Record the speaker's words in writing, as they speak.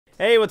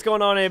Hey, what's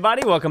going on,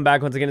 everybody? Welcome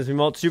back once again. It's me,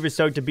 MOLT. Super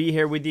stoked to be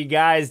here with you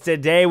guys.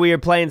 Today, we are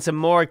playing some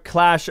more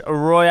Clash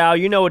Royale.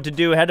 You know what to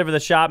do. Head over to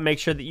the shop. Make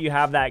sure that you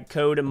have that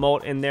code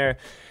MOLT in there,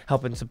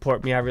 helping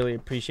support me. I really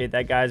appreciate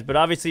that, guys. But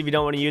obviously, if you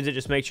don't want to use it,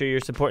 just make sure you're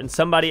supporting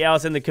somebody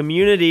else in the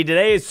community.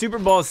 Today is Super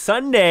Bowl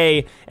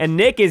Sunday, and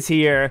Nick is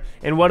here.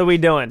 And what are we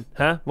doing?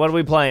 Huh? What are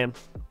we playing?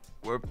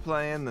 We're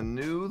playing the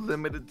new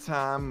limited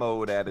time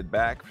mode added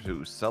back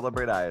to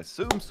celebrate, I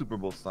assume, Super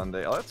Bowl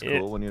Sunday. Oh, that's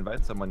cool. When you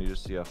invite someone, you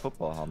just see a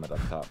football helmet up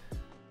top.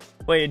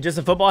 Wait, just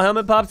a football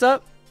helmet pops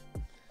up?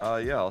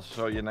 Yeah, I'll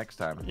show you next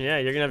time. Yeah,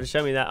 you're going to have to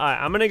show me that. All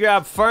right, I'm going to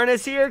grab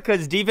Furnace here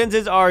because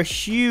defenses are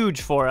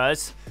huge for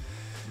us.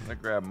 I'm going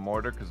to grab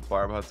Mortar because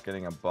Barbhut's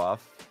getting a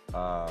buff.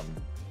 So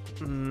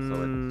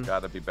it's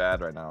got to be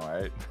bad right now,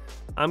 right?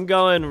 I'm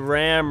going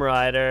Ram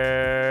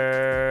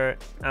Rider.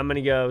 I'm going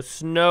to go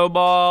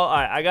Snowball. All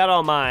right, I got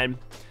all mine.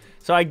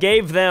 So I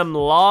gave them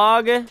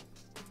Log.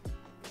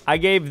 I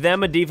gave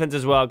them a defense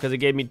as well because it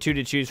gave me 2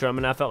 to choose from,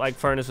 and I felt like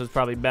Furnace was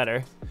probably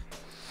better.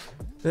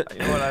 You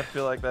know what? I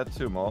feel like that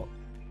too, Molt.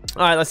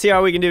 All right, let's see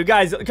how we can do.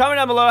 Guys, comment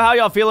down below how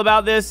y'all feel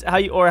about this, how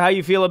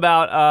you feel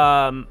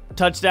about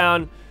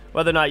touchdown,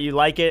 whether or not you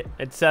like it,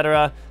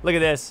 etc. Look at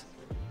this.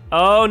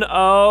 Oh, no,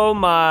 oh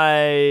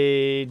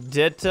my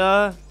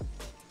Ditta.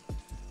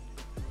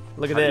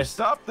 Look at How do you this.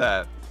 stop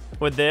that?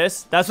 With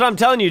this? That's what I'm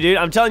telling you, dude.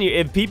 I'm telling you,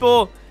 if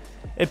people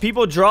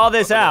draw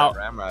this out,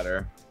 Ram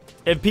Rider.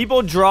 if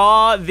people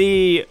draw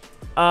the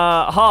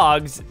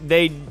hogs,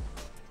 they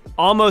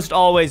almost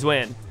always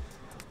win.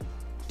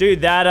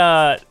 Dude,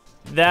 that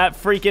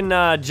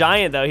freaking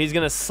giant though, he's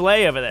gonna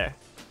slay over there.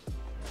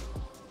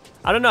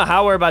 I don't know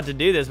how we're about to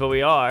do this, but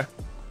we are.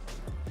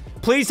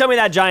 Please tell me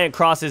that giant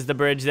crosses the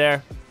bridge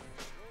there.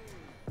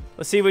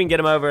 Let's see if we can get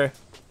him over.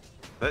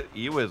 That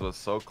Ewiz was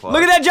so close.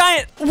 Look at that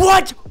giant!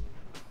 What?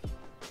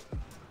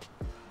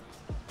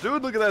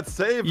 Dude, look at that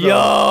save, though.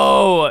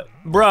 Yo,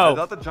 bro. I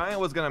thought the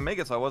giant was gonna make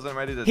it, so I wasn't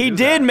ready to He do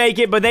did that. make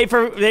it, but they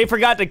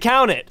forgot to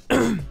count it.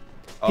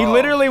 He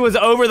literally was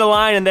over the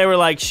line, and they were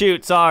like,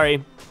 shoot,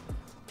 sorry.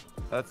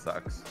 That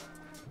sucks.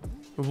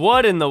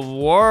 What in the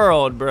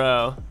world, bro?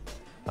 All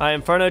right,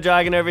 Inferno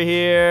Dragon over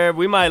here.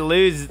 We might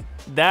lose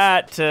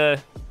that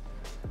to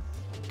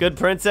Good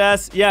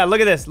Princess. Yeah,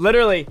 look at this.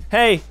 Literally,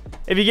 hey,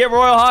 if you get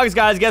Royal Hogs,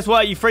 guys, guess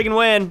what? You freaking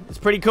win. It's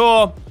pretty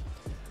cool.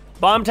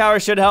 Bomb Tower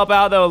should help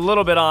out, though, a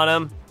little bit on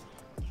him.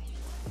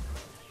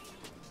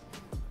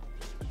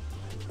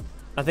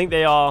 I think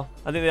they all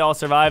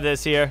survive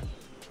this here.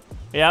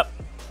 Yep.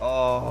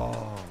 Oh.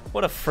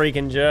 What a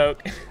freaking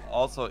joke.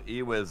 Also,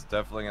 Ewiz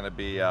definitely gonna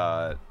be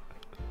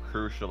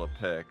crucial to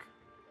pick.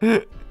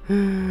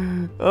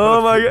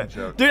 Oh my god,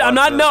 joke. dude! I'm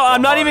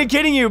not even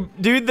kidding you,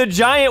 dude. The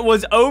giant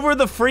was over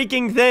the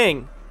freaking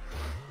thing.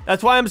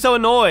 That's why I'm so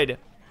annoyed.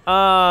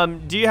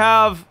 Do you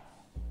have?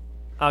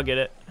 I'll get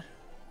it.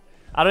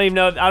 I don't even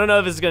know. I don't know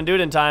if this is gonna do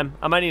it in time.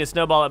 I might need to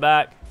snowball it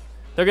back.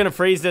 They're gonna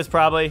freeze this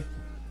probably.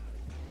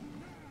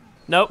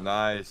 Nope.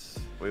 Nice.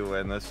 We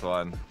win this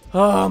one.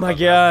 Oh my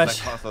gosh.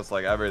 That cost us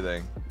like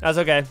everything. That's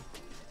okay.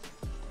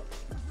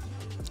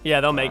 Yeah,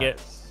 they'll make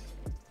it.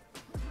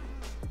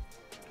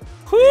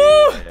 Woo!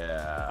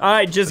 Yeah. All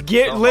right, just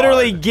So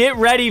literally hard. get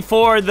ready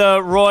for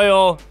the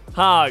Royal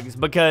Hogs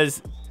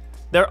because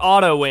they're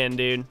auto win,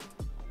 dude.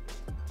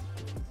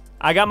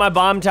 I got my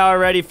bomb tower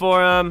ready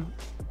for them.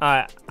 All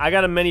right, I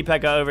got a mini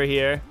P.E.K.K.A over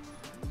here.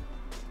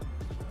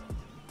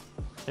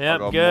 Yep, I'll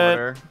go good.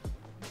 Mortar.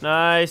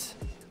 Nice.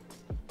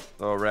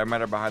 So Ram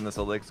Rider behind this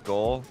Elix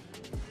goal.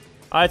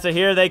 All right, so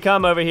here they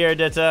come over here,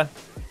 Ditta.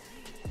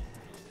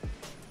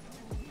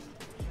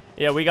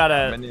 Yeah, we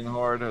gotta Minion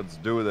Horde, let's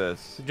do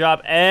this.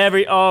 drop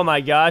every. Oh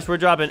my gosh, we're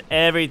dropping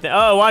everything.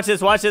 Oh, watch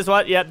this, watch this.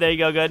 What? Yep, there you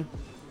go. Good.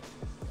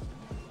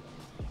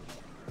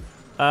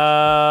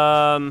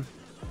 I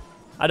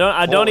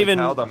don't even.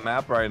 Holy cow, the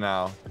map right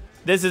now.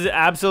 This is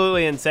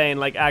absolutely insane.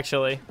 Like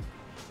actually.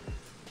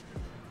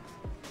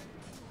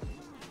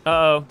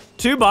 Uh-oh.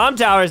 2 bomb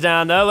towers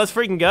down though. Let's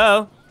freaking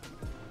go.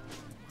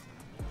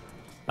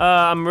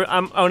 Oh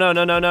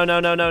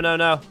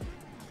no.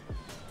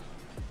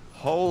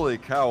 Holy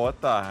cow, what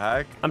the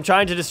heck? I'm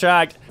trying to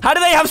distract. How do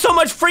they have so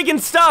much freaking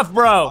stuff,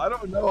 bro? I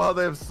don't know how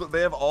they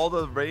have all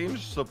the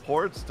range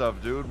support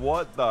stuff, dude.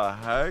 What the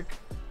heck?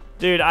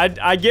 Dude,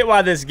 I get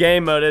why this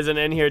game mode isn't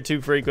in here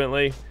too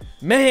frequently.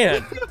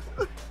 Man.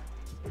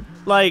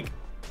 Like,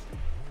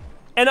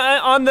 and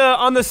on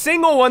the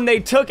single one they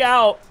took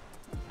out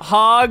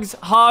Hogs,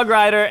 Hog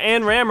Rider,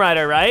 and Ram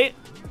Rider, right?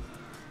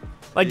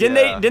 Like,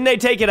 didn't they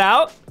take it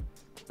out?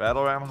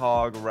 Battle Ram,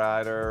 Hog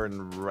Rider,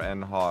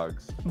 and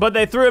Hogs. But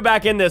they threw it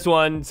back in this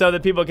one so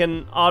that people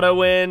can auto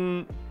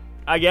win,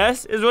 I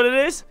guess, is what it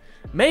is.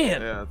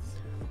 Man. Yeah,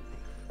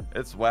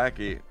 it's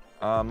wacky.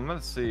 I'm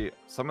gonna see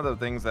some of the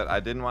things that I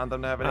didn't want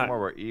them to have anymore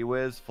were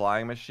Ewiz,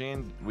 Flying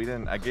Machine.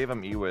 I gave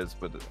them Ewiz,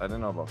 but I didn't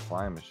know about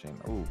Flying Machine.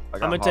 Ooh, I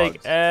got I'm gonna Hogs.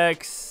 take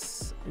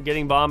X,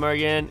 getting Bomber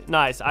again.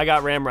 Nice, I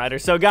got Ram Rider.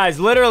 So guys,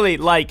 literally,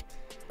 like,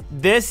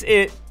 this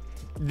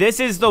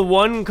is the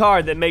one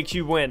card that makes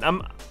you win.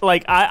 I'm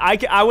like,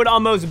 I would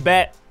almost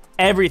bet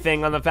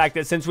everything on the fact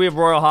that since we have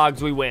Royal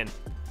Hogs, we win.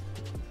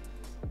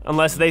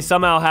 Unless they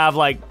somehow have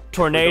like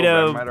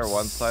tornado. Ram Rider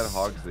one side,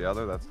 hogs the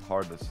other. That's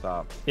hard to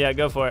stop. Yeah,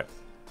 go for it.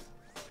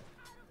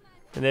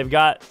 And they've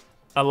got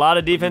a lot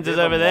of defenses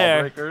over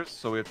there. Breakers,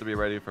 so we have to be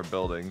ready for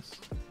buildings.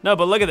 No,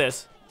 but look at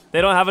this.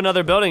 They don't have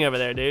another building over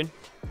there, dude.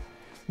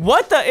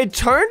 What the? It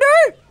turned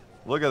her?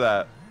 Look at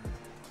that.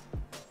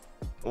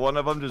 One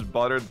of them just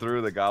buttered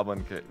through the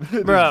goblin kit.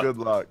 Bro, good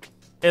luck.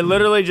 It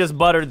literally just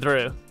buttered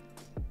through.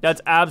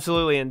 That's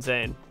absolutely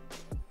insane.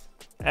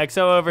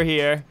 Exo over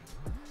here.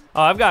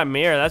 Oh, I've got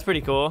Mirror. That's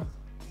pretty cool.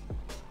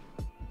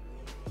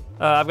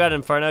 I've got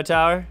Inferno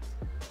Tower.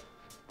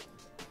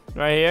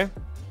 Right here.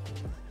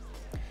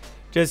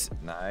 Just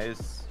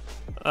nice.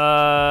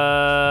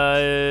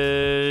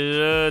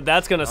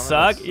 That's gonna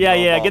suck.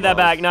 Yeah, get that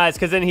back. Nice,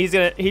 because then he's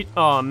gonna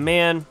oh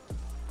man.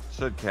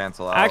 Should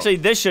cancel out. Actually,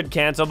 this should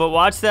cancel, but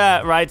watch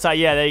that right side.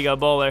 Yeah, there you go,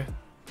 Bowler.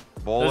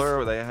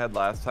 Bowler they had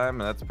last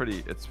time, and it's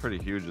pretty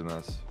huge in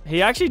this.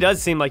 He actually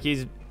does seem like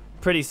he's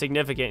pretty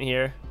significant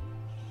here.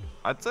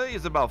 I'd say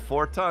he's about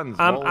 4 tons.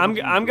 I'm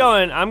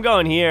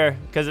going here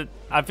because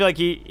I feel like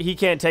he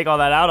can't take all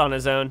that out on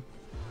his own.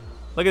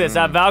 Look at this.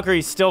 That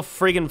Valkyrie's still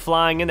freaking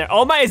flying in there.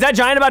 Oh my, is that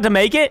giant about to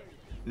make it?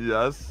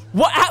 Yes.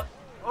 What? How?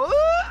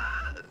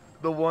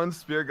 The one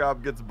spear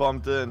gob gets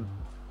bumped in.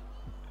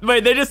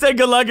 Wait, they just said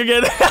good luck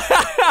again.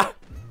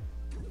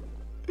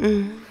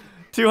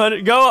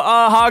 200. Go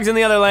hogs in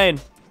the other lane.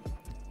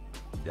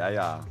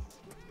 Yeah.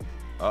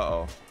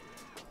 Uh-oh.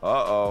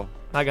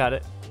 I got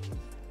it.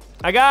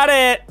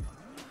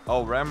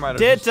 Oh, Ram Rider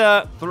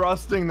Ditta.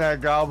 thrusting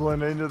that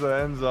goblin into the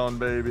end zone,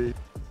 baby.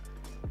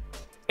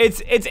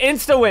 It's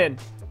insta win.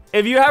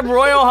 If you have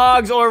Royal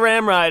Hogs or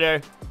Ram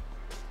Rider,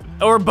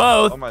 or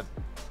both. Oh, my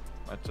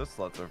chest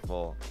slots are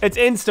full. It's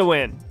insta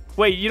win.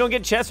 Wait, you don't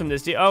get chests from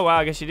this, do you? Oh wow,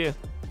 I guess you do.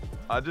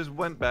 I just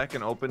went back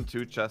and opened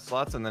 2 chest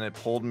slots, and then it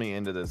pulled me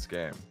into this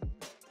game.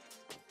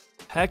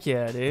 Heck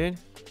yeah, dude.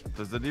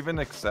 Does it even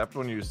accept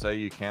when you say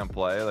you can't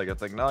play? Like,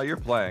 it's like, no, you're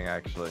playing,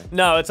 actually.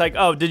 No, it's like,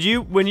 oh,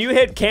 when you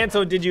hit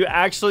cancel, did you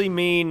actually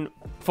mean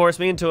force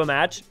me into a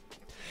match?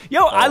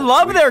 Yo, I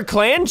love their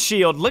clan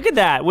shield. Look at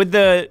that, with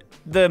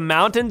the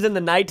mountains and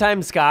the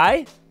nighttime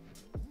sky.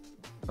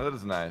 Oh, that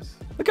is nice.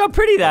 Look how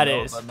pretty that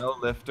is. No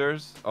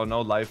lifters. Oh,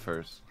 no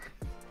lifers.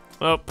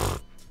 Oh,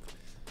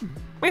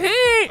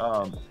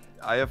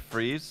 I have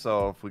freeze,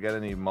 so if we get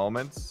any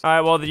moments. All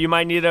right, well, you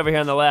might need it over here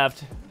on the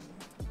left.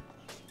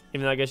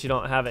 Even though I guess you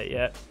don't have it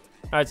yet.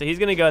 All right, so he's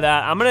gonna go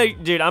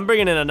that. Dude, I'm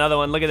bringing in another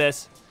one. Look at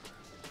this.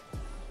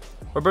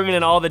 We're bringing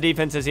in all the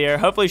defenses here.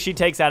 Hopefully she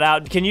takes that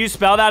out. Can you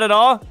spell that at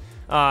all?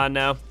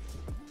 No.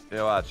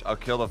 Yeah, watch. I'll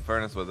kill the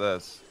furnace with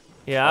this.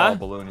 Yeah? Oh,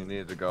 balloon, you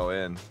needed to go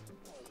in.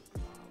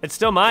 It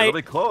still might. It'll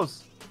be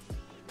close.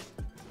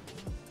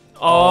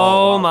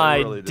 Oh, wow, my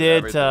really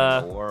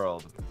Ditta.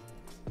 World.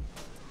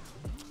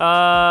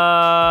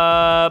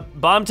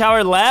 Bomb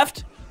tower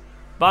left.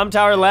 Bomb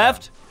tower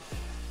left.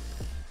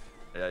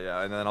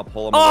 Yeah, and then I'll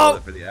pull him a little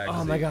bit for the accuracy.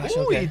 Oh my gosh,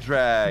 Ooh, okay.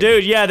 E-drag.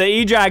 Dude, yeah, the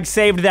E-drag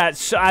saved that.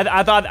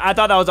 I thought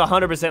that was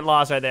 100%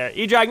 loss right there.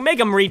 E-drag, make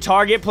him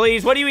retarget,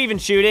 please. What are you even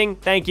shooting?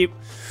 Thank you.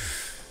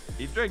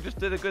 E-drag just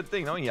did a good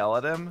thing. Don't yell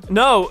at him.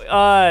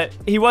 No,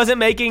 he wasn't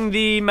making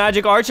the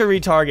magic archer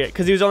retarget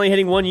because he was only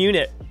hitting 1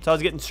 unit. So I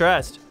was getting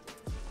stressed.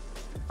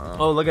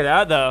 Oh, look at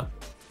that, though.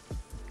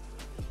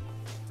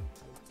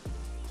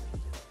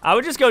 I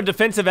would just go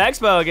defensive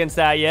expo against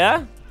that,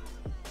 yeah?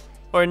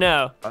 Or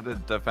no? I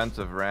did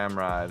defensive ram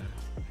ride.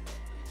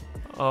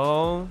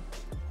 Oh.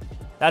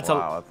 That's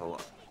wow, that's a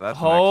lot. That's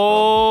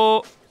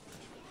whole.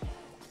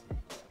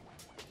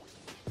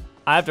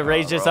 I have to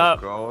raise this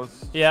up.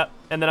 Goes. Yep,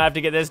 and then I have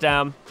to get this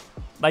down.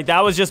 Like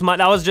that was just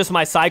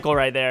my cycle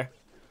right there.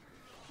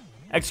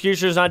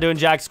 Executioner's not doing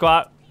jack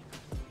squat.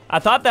 I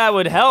thought that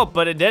would help,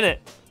 but it didn't.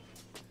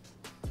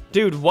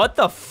 Dude, what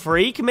the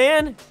freak,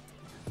 man?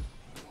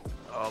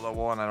 Oh, the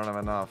one, I don't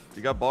have enough.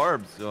 You got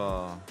barbs.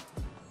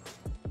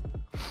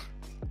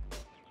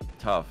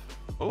 Tough.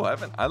 Oh,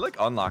 I like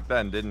unlocked that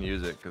and didn't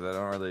use it because I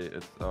don't really,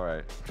 it's all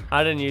right.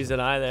 I didn't use it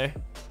either.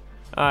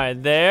 All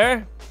right,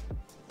 there.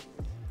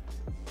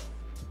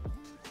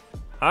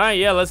 All right,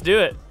 yeah, let's do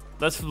it.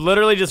 Let's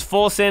literally just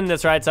full send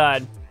this right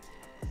side.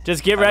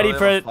 Just get ready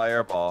for it.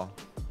 Fireball.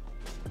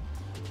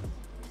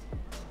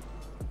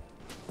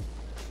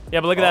 Yeah,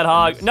 but look at that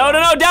hog. No,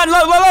 down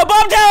low,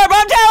 bomb tower,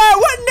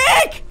 what,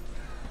 Nick?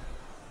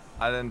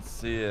 I didn't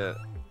see it.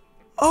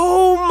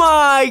 Oh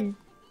my.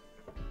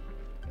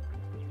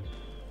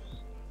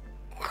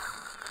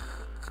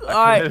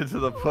 I committed to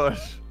the push.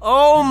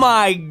 Oh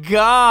my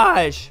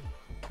gosh.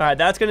 All right,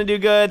 that's gonna do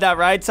good. That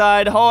right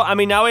side. I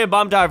mean, now we have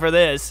bomb tower for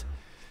this.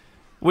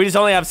 We just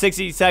only have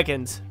 60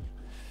 seconds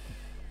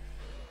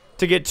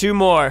to get 2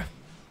 more.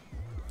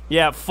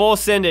 Yeah, full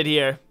send it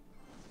here.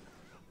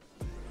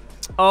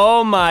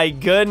 Oh my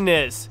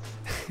goodness.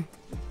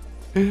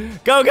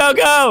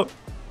 Go.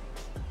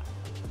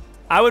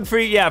 I would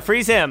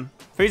freeze him.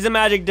 Freeze the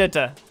magic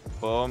Ditta.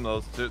 Boom,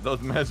 those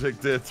magic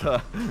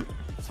Ditta.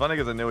 It's funny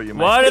because I knew what you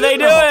meant. What are they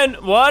doing?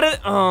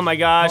 Oh my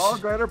gosh.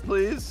 Hog rider,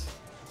 please.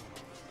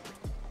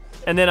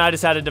 And then I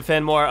just had to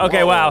defend more.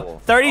 Okay, wow.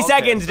 30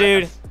 seconds,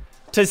 dude.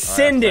 to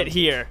send it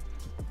here.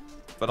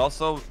 But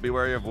also be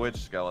wary of witch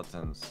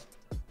skeletons.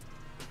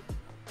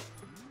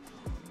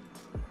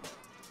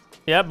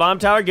 Yep, bomb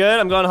tower, good.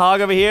 I'm going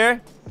hog over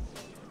here.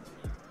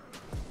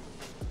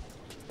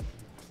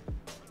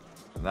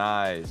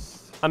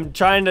 Nice. I'm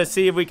trying to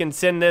see if we can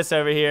send this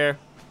over here.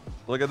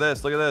 Look at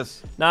this. Look at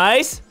this.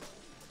 Nice.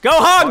 Go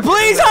hog,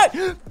 please.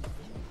 Hog.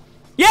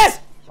 Yes.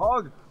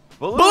 Hog.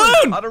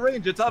 Balloon. Out of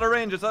range. It's out of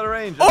range. It's out of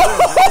range.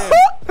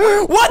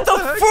 What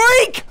the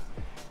freak?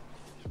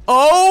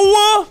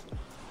 Oh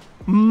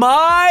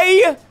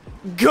my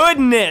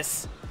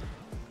goodness.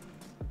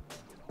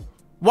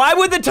 Why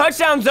would the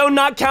touchdown zone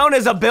not count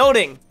as a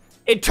building?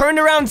 It turned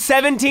around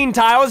 17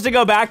 tiles to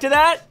go back to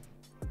that?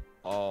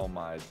 Oh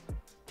my.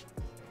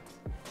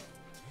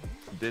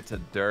 Did to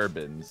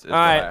Durbans. All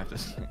right.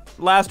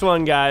 Last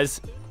one, guys.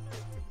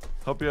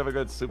 Hope you have a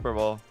good Super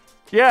Bowl.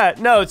 Yeah,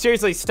 no,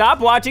 seriously, stop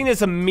watching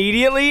this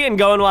immediately and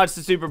go and watch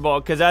the Super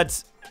Bowl, because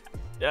that's,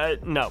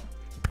 no.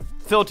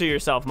 Filter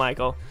yourself,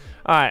 Michael.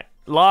 All right,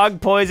 log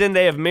poison,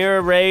 they have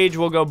mirror rage,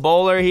 we'll go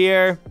bowler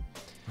here.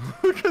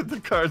 Look at the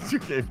cards you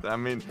gave them. I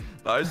mean,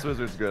 the Ice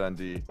Wizard's good on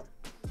D.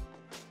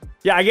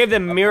 Yeah, I gave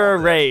them mirror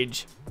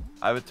rage.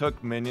 I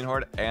took Minion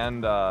Horde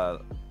and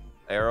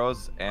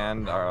arrows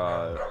and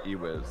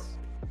E-Wiz.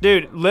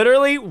 Dude,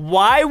 literally,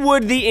 why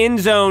would the end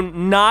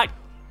zone not...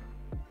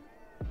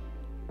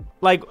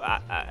 Like,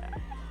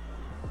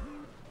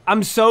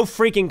 I'm so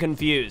freaking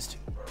confused.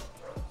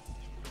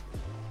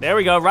 There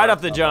we go, right off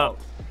the jump.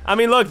 I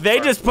mean, look, they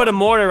just put a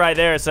mortar right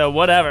there, so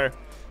whatever.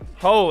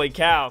 Holy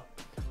cow.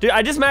 Dude,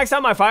 I just maxed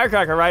out my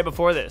firecracker right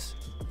before this.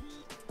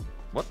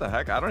 What the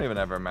heck? I don't even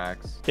ever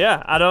max.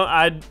 Yeah,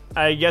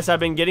 I guess I've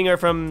been getting her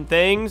from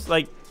things.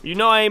 Like, you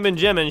know I ain't been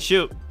gymming,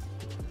 shoot.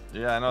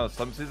 Yeah, I know.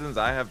 Some seasons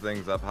I have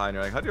things up high, and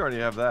you're like, how do you already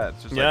have that?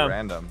 It's just like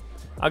random.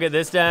 I'll get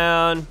this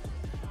down.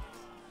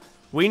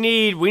 We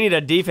need a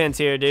defense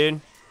here,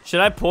 dude. Should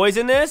I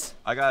poison this?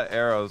 I got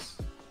arrows.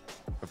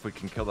 If we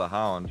can kill the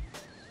hound.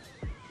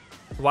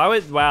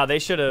 Wow, they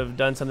should have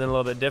done something a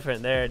little bit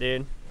different there,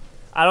 dude.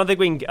 I don't think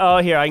we can. Oh,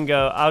 here I can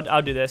go.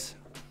 I'll do this.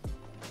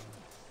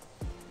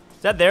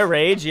 Is that their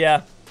rage?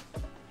 Yeah.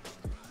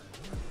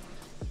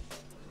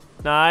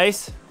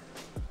 Nice.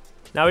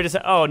 Now we just.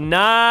 Oh,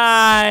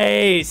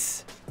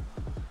 nice.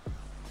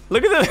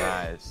 Look at this.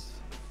 Nice.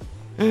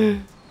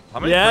 How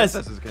many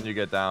princesses can you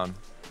get down?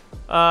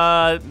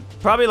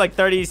 Probably like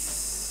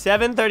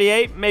 37,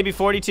 38, maybe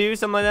 42,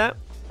 something like that.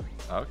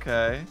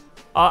 Okay.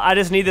 I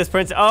just need this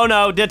princess. Oh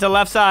no, did to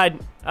left side.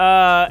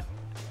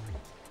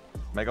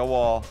 Make a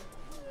wall.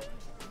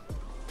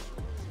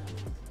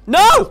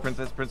 No!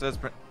 Princess.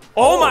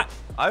 Oh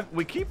my!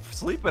 We keep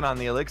sleeping on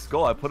the Elix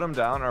goal. I put him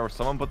down, or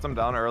someone puts him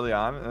down early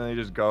on, and then he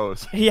just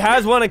goes. He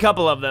has won a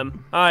couple of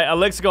them. All right,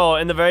 Elix goal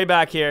in the very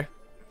back here.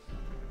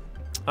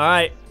 All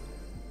right.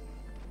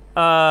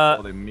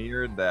 Oh, they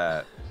mirrored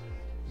that.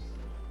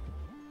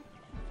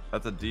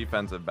 That's a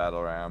defensive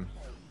battle ram.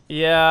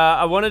 Yeah,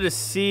 I wanted to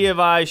see if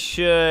I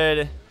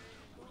should.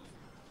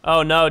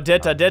 Oh no,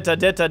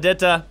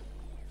 Ditta.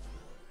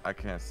 I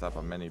can't stop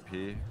a mini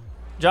P.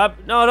 Drop.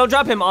 No, don't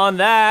drop him on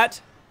that.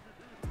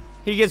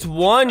 He gets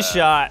one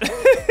shot.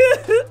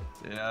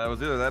 Yeah, it was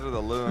either that or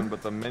the loon,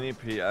 but the mini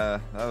P,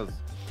 that was.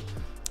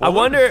 I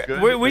wonder.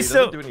 We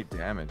still doesn't do any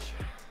damage.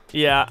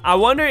 Yeah, I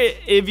wonder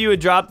if you would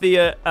drop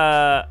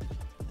the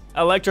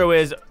Electro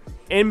Wiz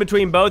in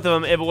between both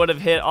of them, if it would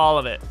have hit all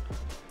of it.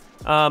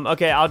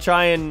 Okay, I'll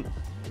try and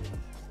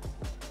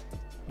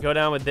go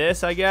down with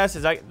this, I guess.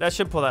 That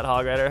should pull that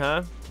hog rider,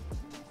 huh?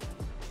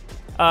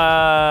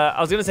 I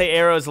was gonna say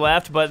arrows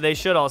left, but they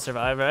should all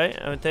survive, right?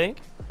 I would think.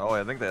 Oh,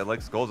 I think the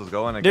Elix Goals is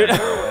going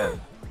again.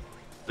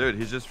 Dude,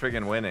 he's just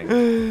freaking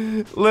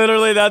winning.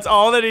 Literally, that's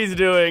all that he's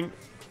doing.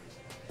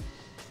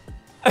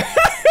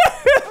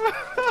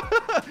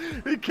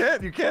 You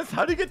can't.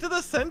 How do you get to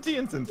the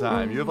sentience in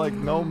time? You have like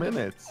no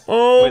minutes.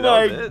 Oh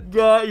my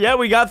god. Yeah,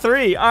 we got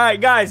 3. All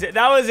right, guys,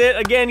 that was it.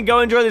 Again,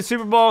 go enjoy the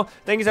Super Bowl.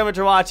 Thank you so much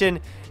for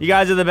watching. You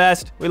guys are the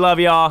best. We love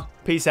y'all.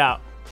 Peace out.